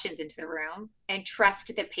evidence-based options into the room and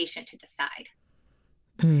trust the patient to decide.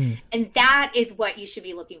 And that is what you should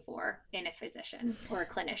be looking for in a physician or a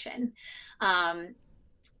clinician.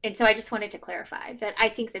 And so I just wanted to clarify that I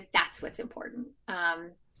think that that's what's important.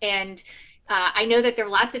 I know that there are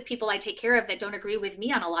lots of people I take care of that don't agree with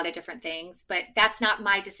me on a lot of different things, but that's not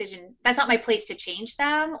my decision. That's not my place to change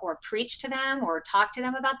them or preach to them or talk to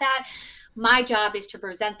them about that. My job is to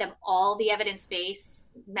present them all the evidence-based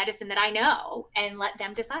medicine that I know and let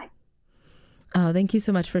them decide. Oh, thank you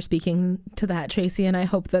so much for speaking to that, Tracy. And I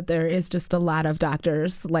hope that there is just a lot of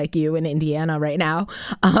doctors like you in Indiana right now.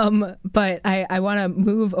 But I want to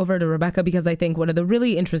move over to Rebecca, because I think one of the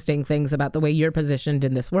really interesting things about the way you're positioned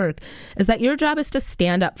in this work is that your job is to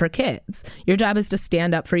stand up for kids. Your job is to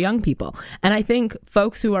stand up for young people. And I think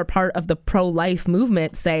folks who are part of the pro-life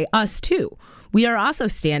movement say us too. We are also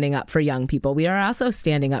standing up for young people. We are also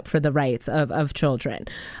standing up for the rights of children.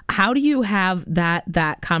 How do you have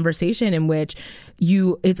that conversation in which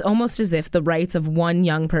it's almost as if the rights of one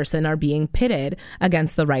young person are being pitted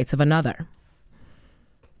against the rights of another?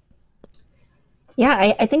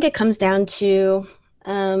 Yeah, I think it comes down to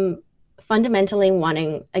fundamentally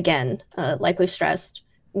wanting, again, like we stressed,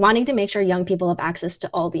 wanting to make sure young people have access to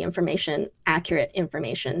all the information, accurate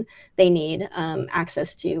information they need,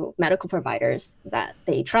 access to medical providers that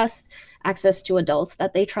they trust, access to adults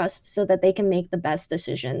that they trust, so that they can make the best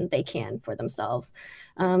decision they can for themselves.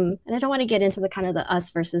 And I don't want to get into the kind of the us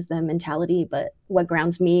versus them mentality, but what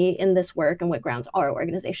grounds me in this work and what grounds our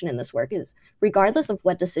organization in this work is, regardless of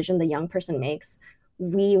what decision the young person makes,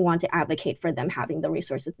 we want to advocate for them having the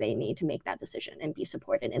resources they need to make that decision and be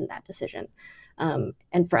supported in that decision.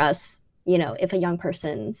 And for us, if a young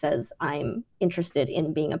person says, I'm interested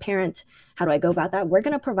in being a parent, how do I go about that? We're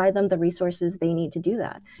going to provide them the resources they need to do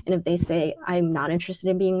that. And if they say, I'm not interested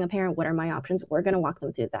in being a parent, what are my options? We're going to walk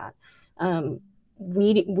them through that.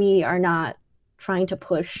 We are not trying to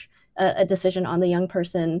push a decision on the young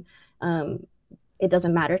person. It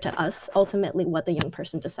doesn't matter to us ultimately what the young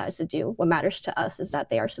person decides to do. What matters to us is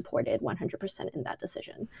that they are supported 100% in that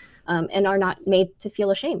decision, and are not made to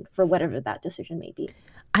feel ashamed for whatever that decision may be.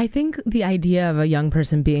 I think the idea of a young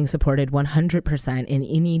person being supported 100% in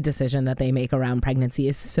any decision that they make around pregnancy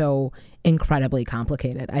is so incredibly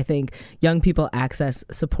complicated. I think young people access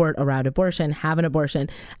support around abortion, have an abortion,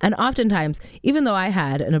 and oftentimes, even though I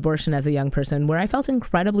had an abortion as a young person where I felt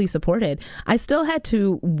incredibly supported, I still had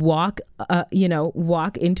to walk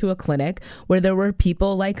into a clinic where there were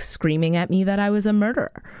people screaming at me that I was a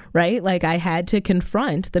murderer, right? I had to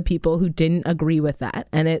confront the people who didn't agree with that.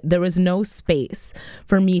 And there was no space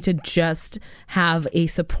for me to just have a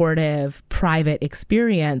supportive private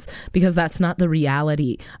experience, because that's not the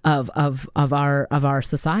reality of our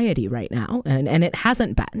society right now, and it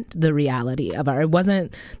hasn't been the reality of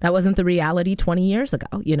that wasn't the reality 20 years ago,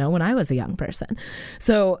 when I was a young person.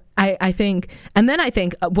 So I think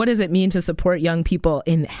what does it mean to support young people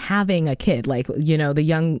in having a kid?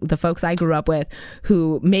 The folks I grew up with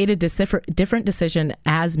who made a different decision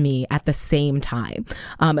as me at the same time,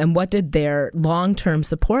 and what did their long-term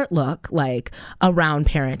support look like around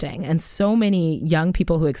parenting? And so many young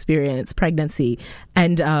people who experience pregnancy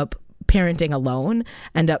end up parenting alone,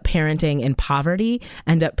 end up parenting in poverty,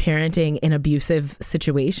 end up parenting in abusive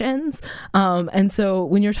situations. And so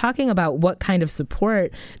when you're talking about what kind of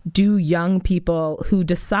support do young people who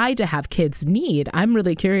decide to have kids need, I'm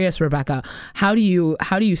really curious, Rebecca, how do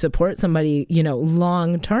you support somebody,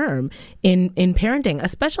 long term in parenting,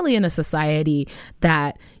 especially in a society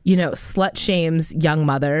that slut shames young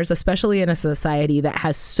mothers, especially in a society that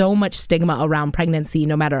has so much stigma around pregnancy,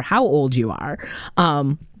 no matter how old you are.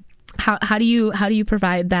 How do you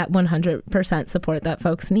provide that 100% support that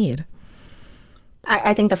folks need?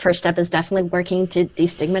 I think the first step is definitely working to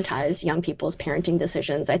destigmatize young people's parenting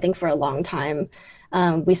decisions. I think for a long time,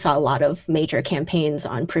 we saw a lot of major campaigns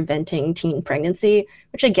on preventing teen pregnancy,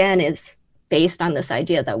 which again is based on this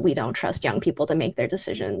idea that we don't trust young people to make their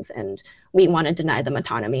decisions and we want to deny them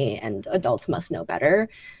autonomy and adults must know better.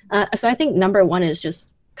 So I think number one is just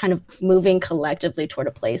kind of moving collectively toward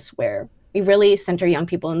a place where we really center young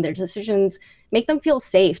people in their decisions, make them feel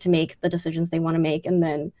safe to make the decisions they want to make. And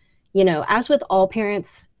then, as with all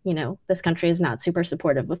parents, this country is not super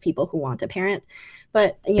supportive of people who want to parent.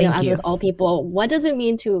 But, with all people, what does it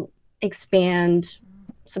mean to expand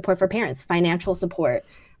support for parents, financial support,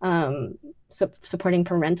 supporting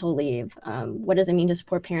parental leave? What does it mean to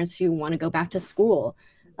support parents who want to go back to school?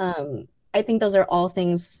 I think those are all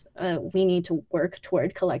things we need to work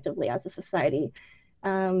toward collectively as a society.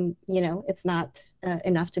 It's not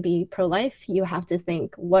enough to be pro-life. You have to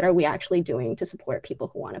think, what are we actually doing to support people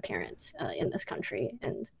who want to parent in this country?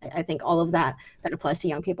 And I think all of that applies to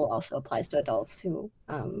young people also applies to adults who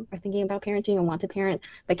are thinking about parenting and want to parent,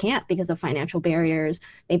 but can't because of financial barriers.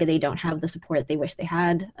 Maybe they don't have the support they wish they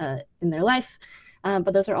had in their life.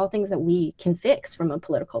 But those are all things that we can fix from a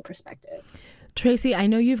political perspective. Tracy, I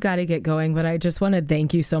know you've got to get going, but I just want to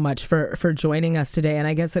thank you so much for joining us today. And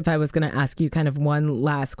I guess if I was going to ask you kind of one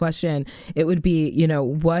last question, it would be,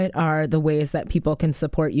 what are the ways that people can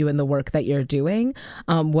support you in the work that you're doing?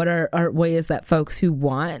 What are ways that folks who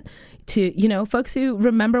want to, folks who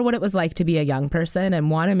remember what it was like to be a young person and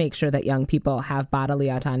want to make sure that young people have bodily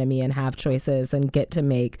autonomy and have choices and get to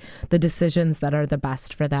make the decisions that are the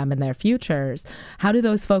best for them and their futures, how do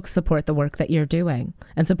those folks support the work that you're doing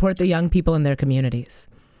and support the young people in their communities?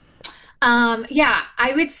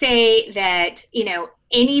 I would say that,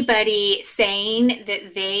 anybody saying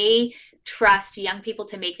that they trust young people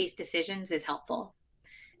to make these decisions is helpful,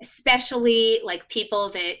 especially like people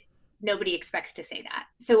that nobody expects to say that.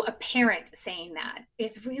 So a parent saying that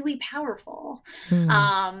is really powerful.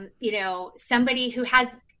 Somebody who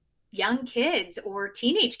has young kids or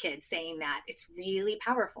teenage kids saying that, it's really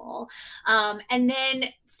powerful. And then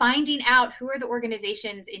finding out who are the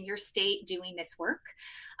organizations in your state doing this work,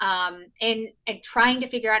 and trying to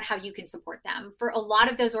figure out how you can support them. For a lot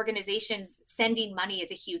of those organizations, sending money is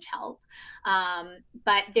a huge help.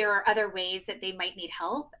 But there are other ways that they might need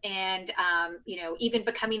help. And, even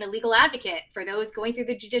becoming a legal advocate for those going through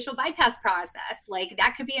the judicial bypass process, like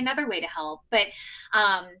that could be another way to help. But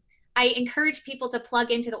I encourage people to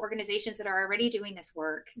plug into the organizations that are already doing this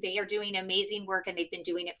work. They are doing amazing work and they've been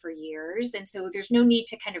doing it for years. And so there's no need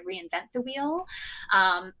to kind of reinvent the wheel.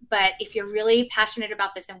 But if you're really passionate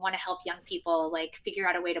about this and want to help young people, like figure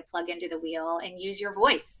out a way to plug into the wheel and use your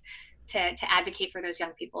voice to advocate for those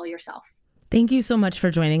young people yourself. Thank you so much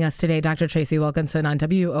for joining us today, Dr. Tracy Wilkinson on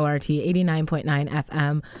WORT 89.9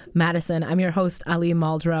 FM, Madison. I'm your host, Ali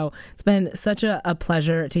Muldrow. It's been such a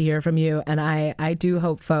pleasure to hear from you. And I do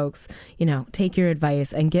hope folks, take your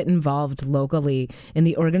advice and get involved locally in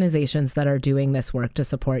the organizations that are doing this work to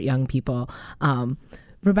support young people.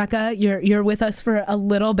 Rebecca, you're with us for a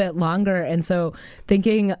little bit longer. And so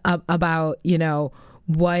thinking about,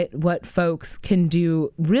 what folks can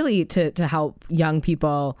do really to help young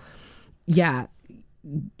people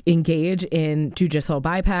engage in judicial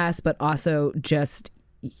bypass, but also just,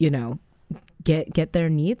 get their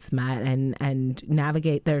needs met and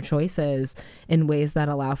navigate their choices in ways that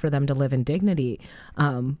allow for them to live in dignity.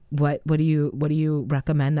 What do you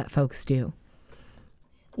recommend that folks do?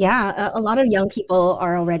 Yeah, a lot of young people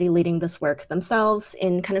are already leading this work themselves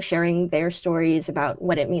in kind of sharing their stories about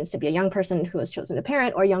what it means to be a young person who has chosen to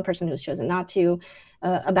parent or a young person who has chosen not to,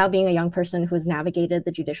 about being a young person who has navigated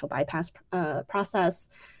the judicial bypass process.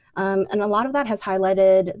 And a lot of that has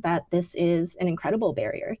highlighted that this is an incredible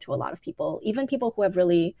barrier to a lot of people, even people who have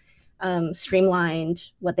really streamlined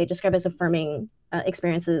what they describe as affirming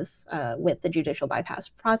experiences with the judicial bypass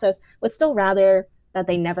process, would still rather that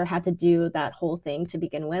they never had to do that whole thing to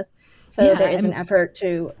begin with. So there is an effort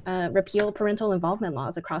to repeal parental involvement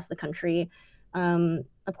laws across the country.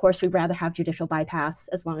 Of course, we'd rather have judicial bypass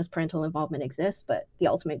as long as parental involvement exists, but the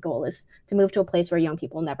ultimate goal is to move to a place where young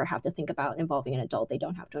people never have to think about involving an adult they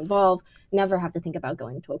don't have to involve, never have to think about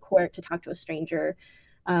going to a court to talk to a stranger.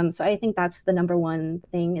 So I think that's the number one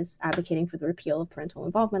thing, is advocating for the repeal of parental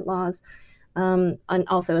involvement laws. And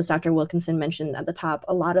also, as Dr. Wilkinson mentioned at the top,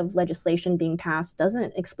 a lot of legislation being passed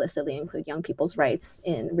doesn't explicitly include young people's rights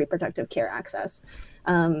in reproductive care access.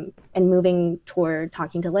 And moving toward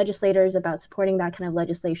talking to legislators about supporting that kind of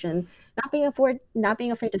legislation, not being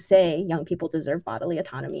afraid to say young people deserve bodily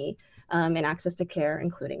autonomy and access to care,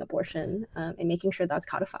 including abortion, and making sure that's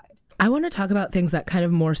codified. I want to talk about things that kind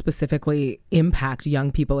of more specifically impact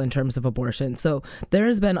young people in terms of abortion. So there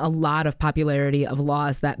has been a lot of popularity of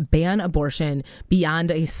laws that ban abortion beyond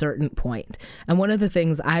a certain point. And one of the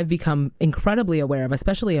things I've become incredibly aware of,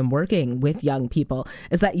 especially in working with young people,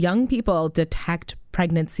 is that young people detect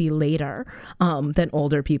pregnancy later than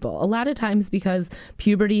older people. A lot of times because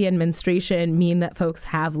puberty and menstruation mean that folks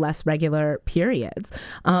have less regular periods.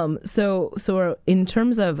 So in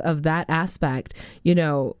terms of that aspect,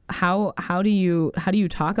 how do you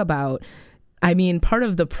talk about? I mean, part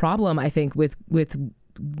of the problem, I think, with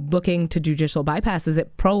looking to judicial bypass is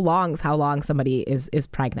it prolongs how long somebody is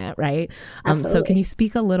pregnant, right? So can you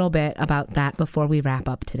speak a little bit about that before we wrap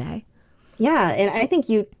up today? Yeah, and I think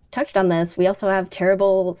you touched on this. We also have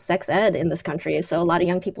terrible sex ed in this country. So a lot of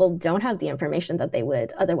young people don't have the information that they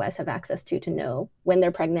would otherwise have access to know when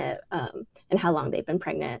they're pregnant and how long they've been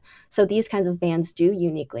pregnant. So these kinds of bans do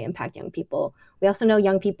uniquely impact young people. We also know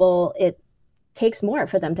young people, it takes more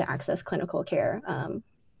for them to access clinical care,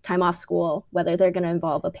 time off school, whether they're going to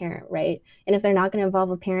involve a parent, right? And if they're not going to involve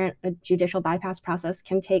a parent, a judicial bypass process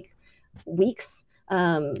can take weeks.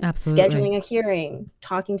 Absolutely. Scheduling a hearing,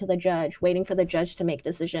 talking to the judge, waiting for the judge to make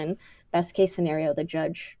decision. Best case scenario, the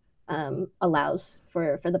judge allows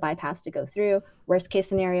for the bypass to go through. Worst case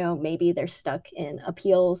scenario, maybe they're stuck in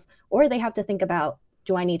appeals, or they have to think about,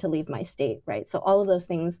 do I need to leave my state, right? So all of those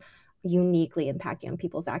things uniquely impact young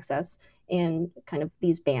people's access, and kind of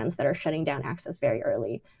these bans that are shutting down access very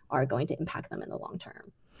early are going to impact them in the long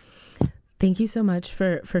term. Thank you so much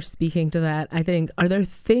for speaking to that. I think, are there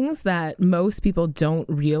things that most people don't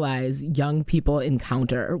realize young people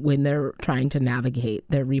encounter when they're trying to navigate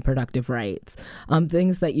their reproductive rights?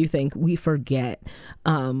 Things that you think we forget,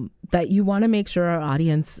 that you want to make sure our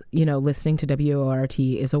audience, listening to WORT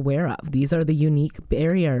is aware of. These are the unique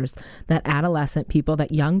barriers that adolescent people,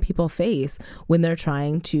 that young people face when they're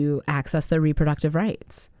trying to access their reproductive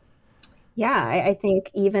rights. Yeah, I think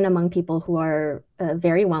even among people who are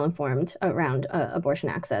very well informed around abortion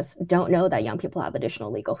access, don't know that young people have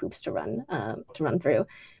additional legal hoops to run through.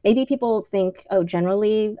 Maybe people think,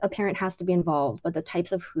 generally a parent has to be involved, but the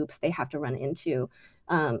types of hoops they have to run into,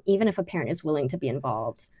 even if a parent is willing to be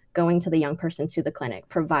involved, going to the young person to the clinic,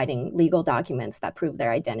 providing legal documents that prove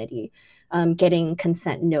their identity, getting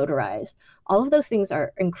consent notarized. All of those things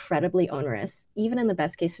are incredibly onerous, even in the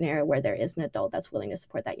best case scenario where there is an adult that's willing to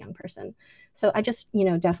support that young person. So I just,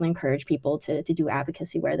 definitely encourage people to do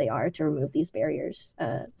advocacy where they are to remove these barriers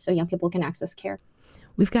so young people can access care.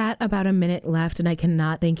 We've got about a minute left, and I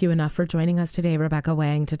cannot thank you enough for joining us today, Rebecca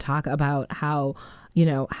Wang, to talk about how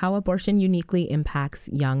abortion uniquely impacts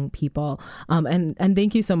young people. And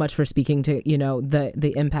thank you so much for speaking to,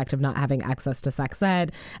 the impact of not having access to sex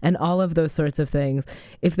ed and all of those sorts of things.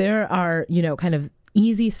 If there are, kind of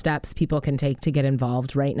easy steps people can take to get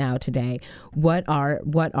involved right now today, what are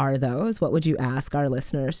those? What would you ask our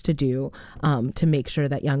listeners to do to make sure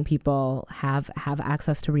that young people have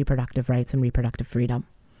access to reproductive rights and reproductive freedom?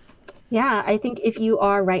 Yeah, I think if you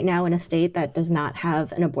are right now in a state that does not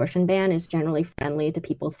have an abortion ban, is generally friendly to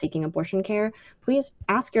people seeking abortion care, please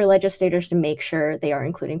ask your legislators to make sure they are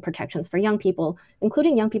including protections for young people,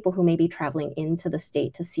 including young people who may be traveling into the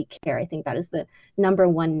state to seek care. I think that is the number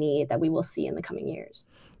one need that we will see in the coming years.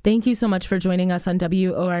 Thank you so much for joining us on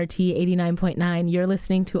WORT 89.9. You're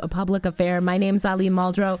listening to A Public Affair. My name's Ali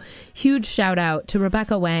Muldrow. Huge shout out to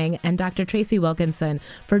Rebecca Wang and Dr. Tracy Wilkinson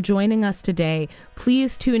for joining us today.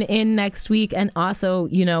 Please tune in next week. And also,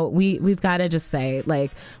 we've got to just say,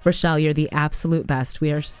 Rochelle, you're the absolute best.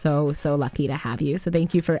 We are so, so lucky to have you. So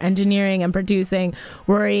thank you for engineering and producing.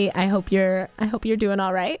 Rory, I hope you're doing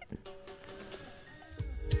all right.